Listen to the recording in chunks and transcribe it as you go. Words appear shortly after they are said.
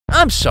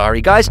I'm sorry,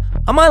 guys.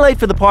 Am I late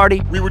for the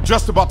party? We were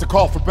just about to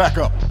call for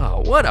backup.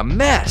 Oh, what a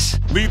mess.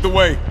 Lead the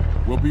way.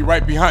 We'll be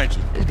right behind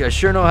you. These guys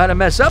sure know how to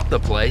mess up the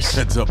place.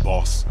 Heads up,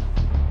 boss.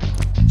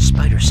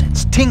 Spider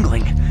sense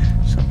tingling.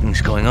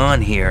 Something's going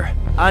on here.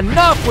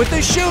 Enough with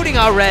the shooting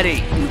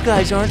already! You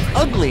guys aren't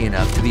ugly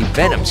enough to be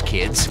Venom's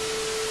kids.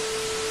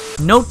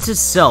 Note to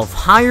self,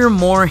 hire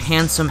more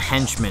handsome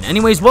henchmen.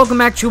 Anyways, welcome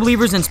back, true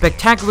believers and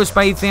spectacular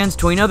Spidey fans,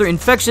 to another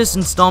infectious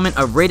installment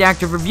of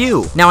Radioactive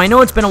Review. Now, I know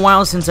it's been a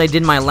while since I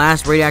did my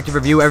last Radioactive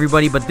Review,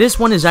 everybody, but this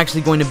one is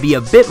actually going to be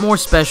a bit more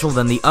special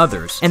than the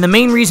others. And the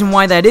main reason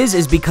why that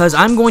is because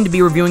I'm going to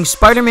be reviewing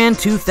Spider-Man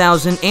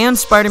 2000 and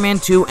Spider-Man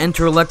 2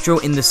 Enter Electro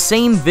in the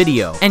same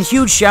video. And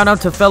huge shout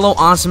out to fellow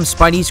awesome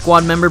Spidey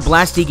Squad member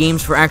Blasty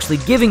Games for actually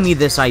giving me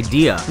this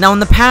idea. Now, in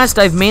the past,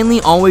 I've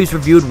mainly always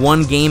reviewed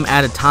one game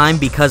at a time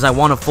because I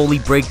want to fully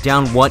break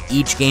down what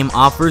each game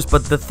offers,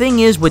 but the thing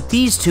is, with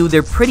these two,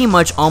 they're pretty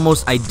much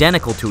almost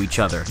identical to each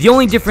other. The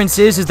only difference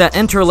is that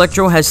Enter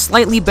Electro has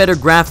slightly better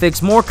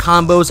graphics, more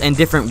combos, and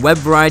different web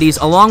varieties,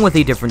 along with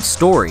a different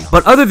story.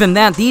 But other than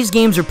that, these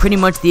games are pretty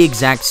much the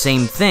exact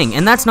same thing,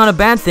 and that's not a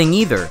bad thing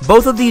either.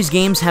 Both of these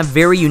games have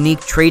very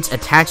unique traits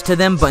attached to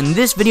them, but in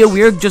this video,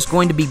 we are just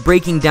going to be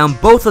breaking down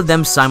both of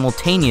them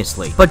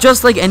simultaneously. But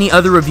just like any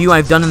other review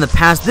I've done in the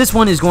past, this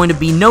one is going to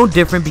be no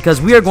different because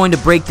we are going to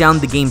break down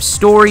the game's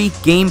story,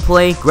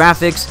 gameplay,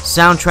 graphics,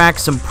 soundtrack,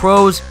 some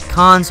pros,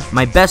 cons,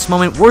 my best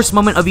moment, worst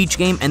moment of each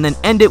game, and then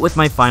end it with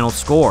my final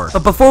score.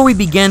 But before we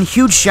begin,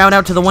 huge shout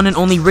out to the one and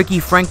only Ricky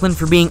Franklin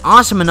for being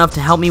awesome enough to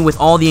help me with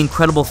all the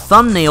incredible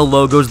thumbnail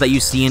logos that you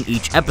see in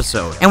each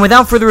episode. And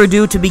without further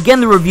ado, to begin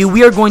the review,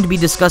 we are going to be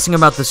discussing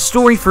about the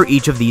story for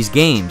each of these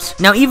games.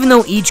 Now, even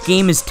though each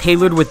game is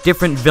tailored with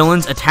different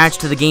villains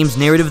attached to the game's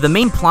narrative, the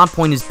main plot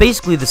point is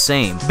basically the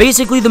same.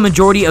 Basically, the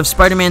majority of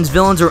Spider-Man's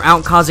villains are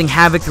out causing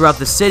havoc throughout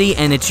the city,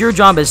 and it's your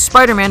job as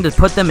Spider-Man to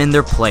put them in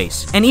their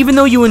place. And even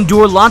though you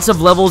endure lots of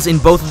levels in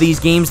both of these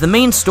games, the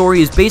main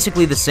story is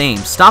basically the same: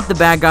 stop the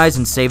bad guys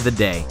and save the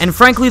day. And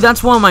frankly,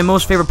 that's one of my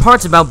most favorite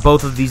parts about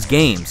both of these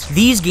games.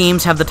 These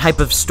games have the type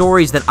of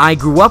stories that I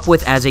grew up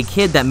with as a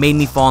kid that made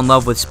me fall in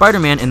love with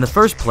Spider-Man in the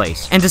first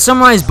place. And to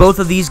summarize both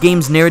of these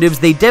games' narratives,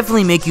 they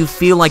definitely make you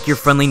feel like your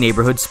friendly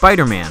neighborhood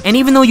Spider-Man. And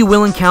even though you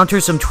will encounter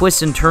some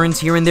twists and turns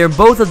here and there,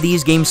 both of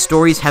these games'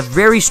 stories have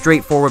very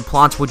straightforward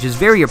plots, which is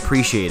very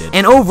appreciated.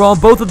 And overall,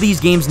 both of these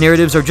games'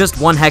 narratives are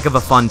just one heck of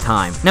a fun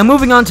time. Now,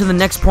 moving on to the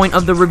next point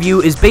of the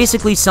review is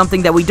basically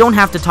something that we don't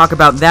have to talk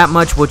about that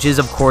much, which is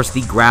of course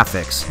the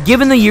graphics.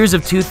 Given the years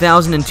of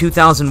 2000 and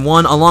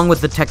 2001, along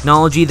with the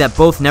technology that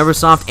both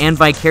Neversoft and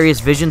Vicarious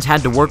Visions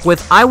had to work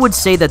with, I would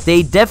say that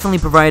they definitely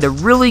provided a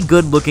really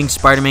good looking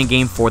Spider-Man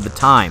game for the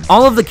time.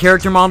 All of the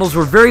character models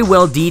were very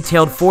well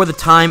detailed for the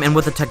time and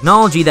with the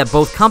technology that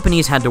both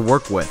companies had to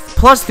work with.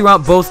 Plus,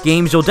 throughout both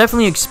games, you'll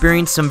definitely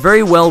experience some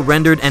very well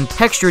rendered and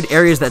textured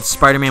areas that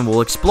Spider-Man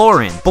will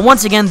explore in. But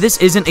once again, this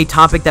isn't a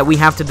topic that we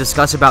have to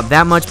discuss about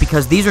that much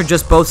because these are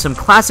just both some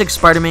classic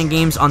Spider-Man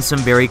games on some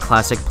very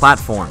classic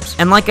platforms.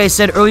 And like I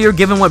said earlier,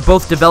 given what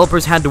both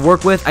developers had to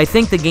work with, I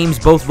think the games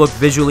both look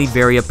visually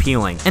very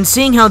appealing. And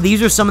seeing how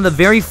these are some of the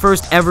very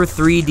first ever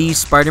 3D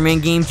Spider-Man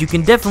games, you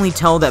can definitely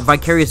tell that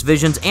Vicarious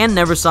Visions and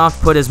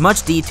Neversoft put as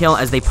much detail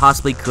as they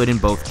possibly could in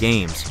both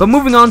games. But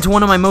moving on to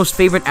one of my most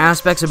favorite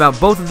aspects about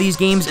both of these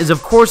games is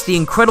of course the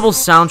incredible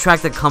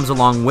soundtrack that comes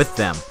along with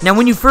them. Now,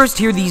 when you first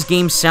hear these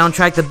games'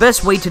 soundtrack, the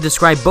best way to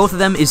describe both of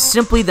them is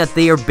simply that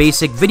they are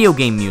basic video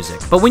game music.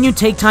 But when you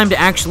take time to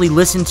actually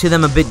listen to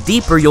them a bit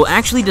deeper, you'll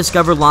actually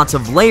discover lots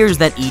of layers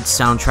that each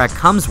soundtrack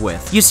comes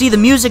with. You see, the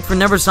music for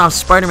Neversoft's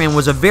Spider-Man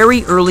was a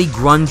very early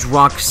grunge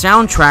rock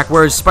soundtrack,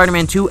 whereas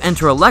Spider-Man 2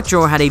 Enter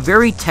Electro had a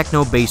very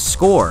techno-based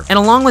score. And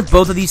along with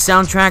both of these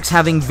soundtracks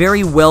having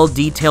very well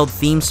detailed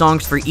theme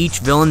songs for each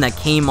villain that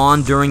came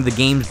on during the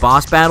game's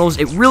boss battles,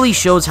 it really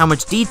shows how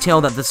much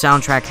detail that the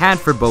soundtrack had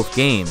for both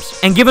games.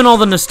 And given all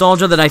the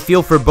nostalgia that I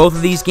feel for both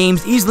of these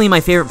games, easily my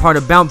favorite part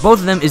about both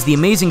of them is the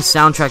amazing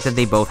soundtrack that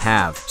they both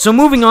have. So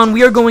moving on,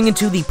 we are going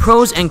into the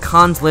pros and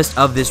cons list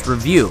of this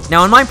review.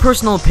 Now, in my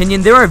personal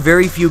opinion, there are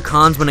very few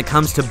cons when it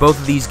comes to both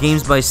of these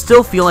games, but I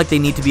still feel like they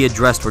need to be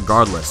addressed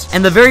regardless.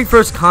 And the very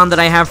first con that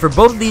I have for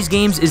both of these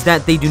games is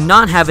that they do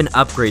not have an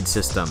upgrade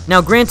system.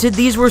 Now, granted,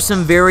 these were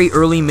some very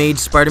early made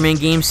Spider-Man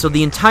games, so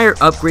the entire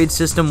upgrade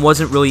system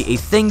wasn't really a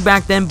thing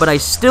back then, but I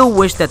still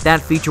wish that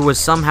that feature was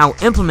somehow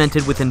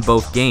implemented within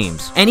both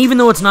games. And even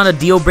though it's not a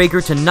deal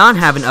breaker to not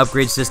have an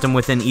upgrade system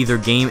within either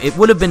game, it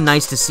would have been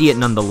nice to see it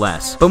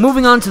nonetheless. But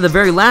moving on to the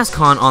very last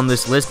con on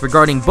this list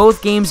regarding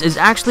both games is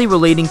actually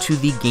relating to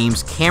the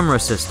game's camera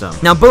system.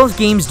 Now, both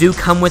games do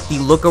come with the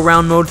look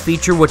around mode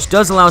feature, which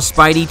does allow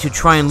Spidey to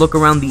try and look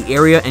around the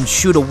area and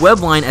shoot a web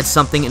line at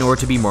something in order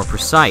to be more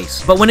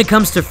precise. But when it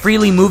comes to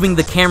freely moving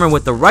the camera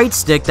with the right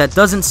stick, that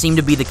doesn't seem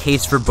to be the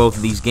case for both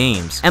of these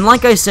games. And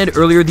like I said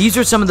earlier, these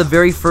are some of the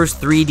very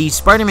first 3D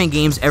Spider-Man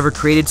games ever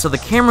created, so the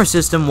camera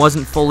system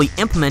wasn't fully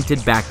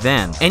implemented back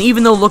then. And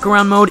even though look around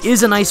background mode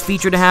is a nice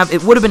feature to have.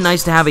 It would have been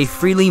nice to have a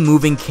freely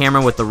moving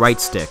camera with the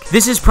right stick.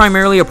 This is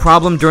primarily a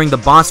problem during the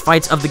boss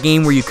fights of the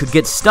game where you could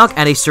get stuck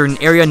at a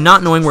certain area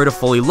not knowing where to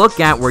fully look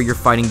at where you're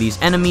fighting these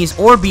enemies,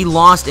 or be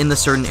lost in the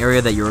certain area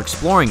that you're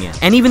exploring in.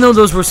 And even though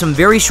those were some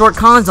very short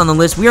cons on the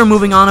list, we are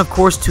moving on, of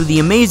course, to the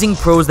amazing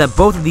pros that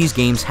both of these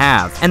games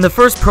have. And the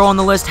first pro on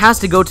the list has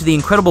to go to the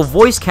incredible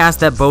voice cast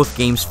that both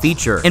games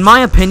feature. In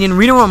my opinion,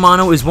 Rino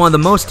Romano is one of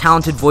the most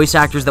talented voice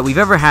actors that we've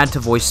ever had to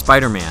voice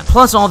Spider-Man.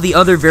 Plus all the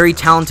other very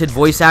talented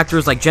voice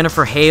actors like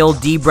Jennifer Hale,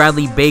 D.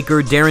 Bradley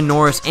Baker, Darren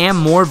Norris, and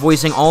more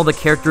voicing all the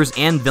characters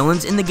and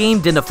villains in the game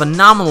did a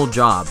phenomenal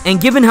job.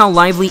 And given how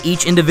lively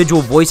each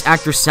individual voice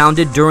actor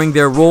sounded during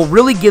their role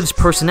really gives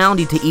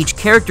personality to each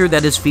character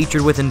that is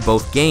featured within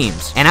both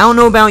games. And I don't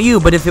know about you,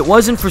 but if it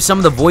wasn't for some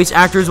of the voice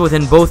actors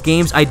within both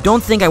games, I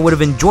don't think I would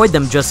have enjoyed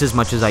them just as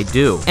much as I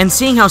do. And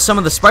seeing how some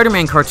of the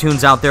Spider-Man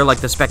cartoons out there, like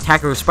the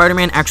Spectacular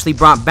Spider-Man, actually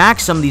brought back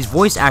some of these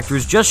voice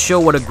actors just show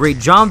what a great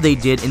job they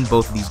did in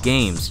both of these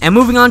games. And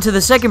moving on to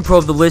the second pro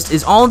of the list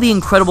is all the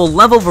incredible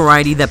level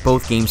variety that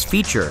both games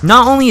feature.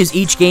 Not only is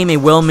each game a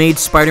well-made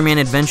Spider-Man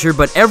adventure,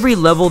 but every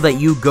level that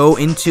you go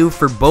into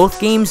for both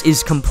games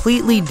is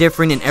completely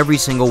different in every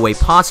single way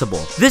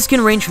possible. This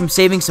can range from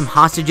saving some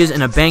hostages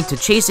in a bank to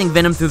chasing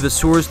Venom through the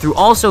sewers, through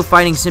also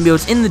fighting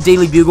symbiotes in the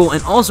Daily Bugle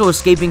and also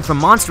escaping from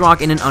Monster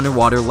Rock in an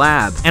underwater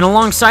lab. And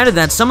alongside of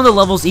that, some of the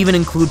levels even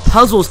include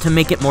puzzles to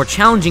make it more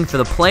challenging for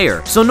the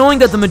player. So knowing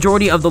that the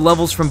majority of the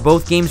levels from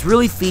both games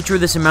really feature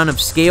this amount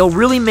of scale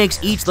really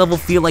makes each level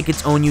feel like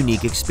its own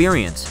unique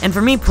experience. And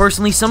for me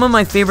personally, some of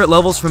my favorite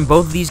levels from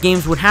both of these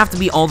games would have to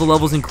be all the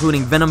levels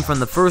including Venom from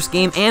the first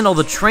game and all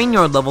the train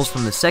yard levels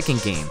from the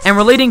second game. And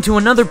relating to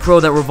another pro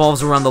that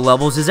revolves around the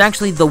levels is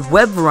actually the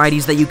web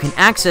varieties that you can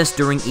access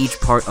during each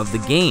part of the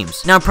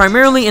games. Now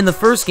primarily in the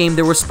first game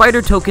there were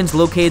spider tokens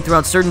located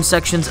throughout certain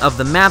sections of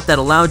the map that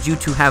allowed you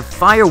to have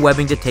fire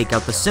webbing to take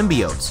out the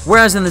symbiotes.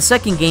 Whereas in the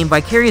second game,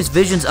 Vicarious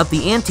Visions upped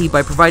the ante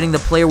by providing the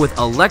player with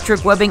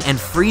electric webbing and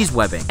freeze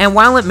webbing. And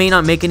while it may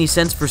not make any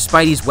sense for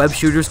Spidey's web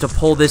shooters to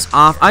pull this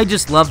off, I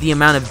just love the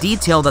amount of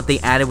detail that they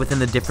added within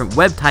the different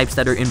web types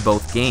that are in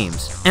both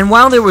games. And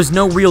while there was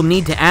no real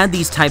need to add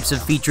these types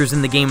of features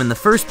in the game in the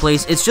first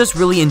place, it's just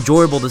really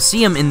enjoyable to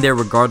see them in there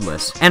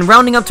regardless. And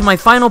rounding up to my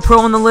final pro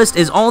on the list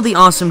is all the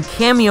awesome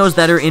cameos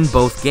that are in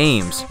both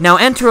games. Now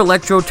enter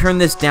Electro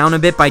turned this down a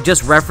bit by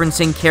just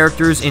referencing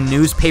characters in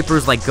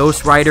newspapers like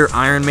Ghost Rider,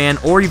 Iron Man,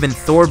 or even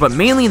Thor, but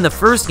mainly in the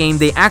first game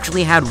they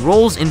actually had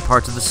roles in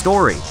parts of the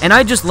story. And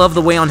I just love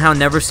the way on how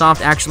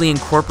Neversoft actually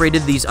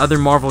incorporated these other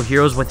Marvel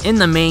heroes within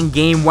the main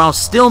game while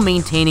still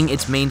maintaining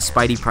its main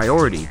Spidey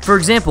priority. For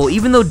example,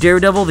 even though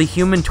Daredevil, the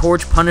Human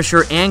Torch,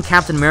 Punisher, and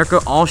Captain America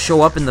all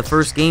show up in the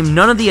first game,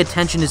 none of the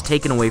attention is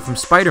taken away from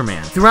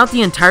Spider-Man. Throughout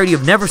the entirety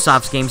of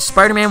Neversoft's games,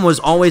 Spider-Man was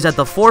always at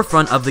the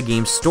forefront of the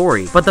game's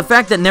story, but the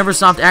fact that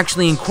Neversoft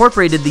actually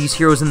incorporated these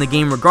heroes in the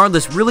game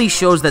regardless really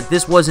shows that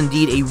this was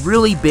indeed a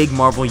really big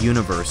Marvel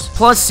universe.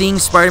 Plus, seeing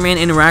Spider-Man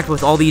interact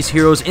with all these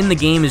heroes in the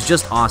game is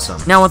just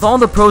awesome. Now, with all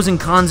the pros and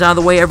cons out of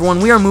the way, everyone,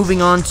 we are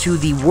moving on to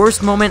the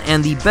worst moment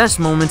and the best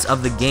moments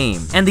of the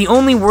game. And the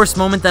only worst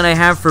moment that I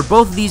have for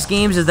both of these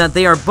games is that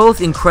they are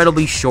both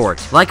incredibly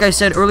short. Like I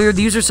said earlier,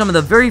 these are some of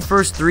the very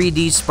first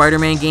 3D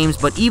Spider-Man games,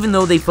 but even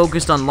though they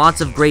focused on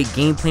lots of great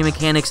gameplay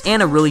mechanics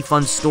and a really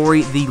fun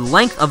story, the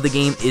length of the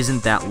game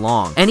isn't that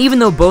long. And even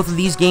though both of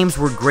these games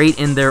were great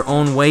in their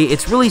own way,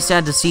 it's really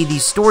sad to see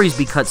these stories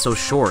be cut so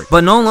short.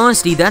 But in all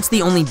honesty, that's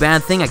the only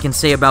bad thing I can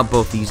say about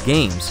both these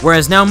games.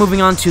 Whereas now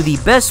moving on to the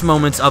best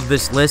moments of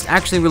this list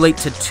actually relate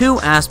to two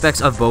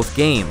aspects of both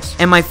games.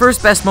 And my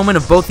first best moment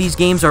of both these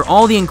games are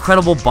all the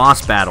incredible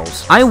boss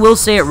battles. I will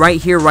say it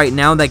right here, right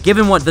now, that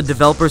given what the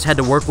developers had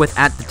to work with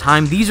at the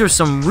time, these are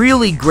some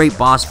really great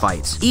boss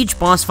fights. Each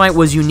boss fight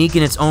was unique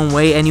in its own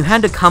way, and you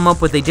had to come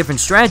up with a different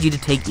strategy to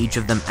take each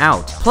of them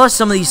out. Plus,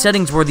 some of these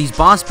settings where these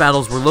boss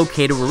battles were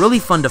located were really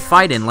fun to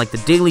fight in, like the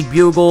Daily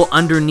Bugle,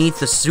 underneath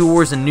the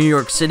sewers in New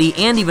York City,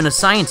 and even a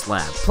science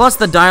lab. Plus,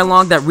 the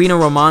dialogue that Rino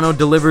Romano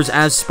delivers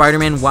as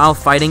Spider-Man while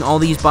fighting all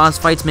these boss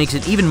fights makes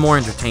it even more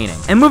entertaining.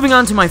 And moving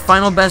on to my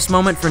final best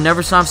moment for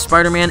Neversoft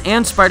Spider-Man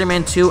and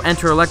Spider-Man 2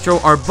 Enter Electro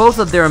are both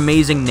of their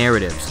amazing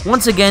narratives.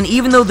 Once again,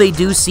 even though they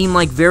do seem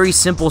like very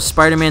simple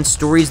Spider-Man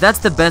stories, that's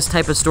the best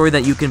type of story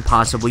that you can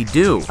possibly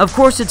do. Of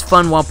course, it's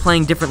fun while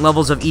playing different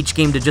levels of each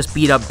game to just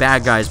beat up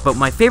bad guys, but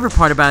my favorite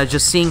part about it is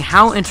just seeing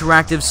how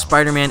interactive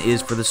Spider-Man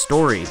is for the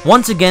story.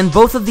 Once again,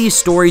 both of these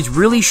stories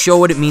really show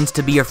what it means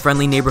to be a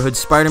friendly neighborhood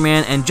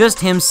Spider-Man, and just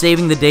him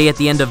saving the day at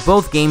the end of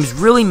both games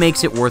really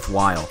makes it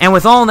worthwhile. And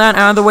with all that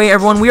out of the way,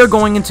 everyone, we are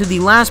going into the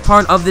last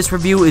part of this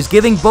review, is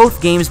giving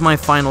both games my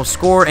final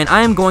score, and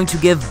I am going to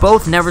give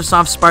both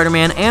Neversoft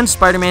Spider-Man and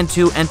Spider-Man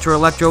 2 Enter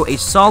Electro a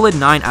solid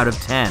 9 out of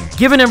 10.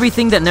 Given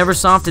everything that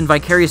Neversoft and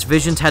Vicarious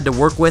Visions had to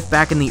work with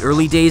back in the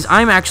early days,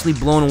 I'm actually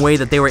blown away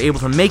that they were able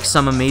to make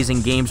some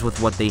amazing games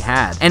with what they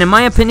had. And in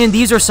my opinion,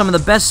 these are some of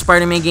the best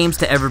Spider-Man games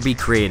to ever be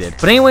created.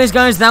 But anyways,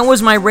 guys, that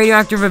was my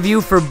Radioactive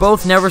review for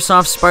both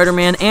Neversoft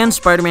Spider-Man and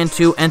Spider-Man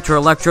 2 Enter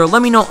Electro.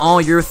 Let me know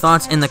all your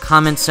thoughts in the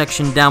comments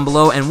section down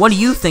below, and what do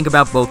you think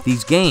about both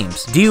these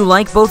games? Do you you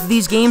like both of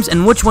these games,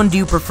 and which one do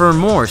you prefer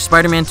more,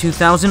 Spider-Man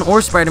 2000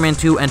 or Spider-Man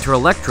 2 Enter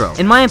Electro?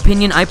 In my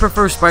opinion, I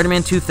prefer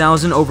Spider-Man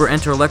 2000 over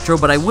Enter Electro,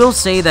 but I will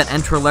say that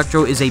Enter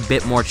Electro is a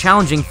bit more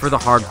challenging for the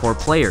hardcore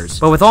players.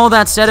 But with all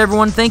that said,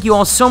 everyone, thank you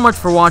all so much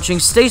for watching.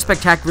 Stay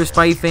spectacular,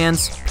 Spidey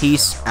fans.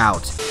 Peace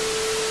out.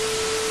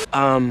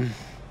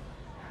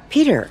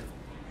 Peter,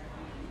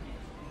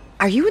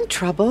 are you in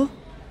trouble?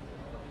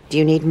 Do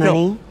you need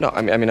money? No,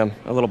 I mean, I'm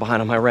a little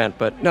behind on my rent,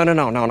 but no,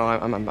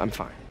 I'm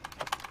fine.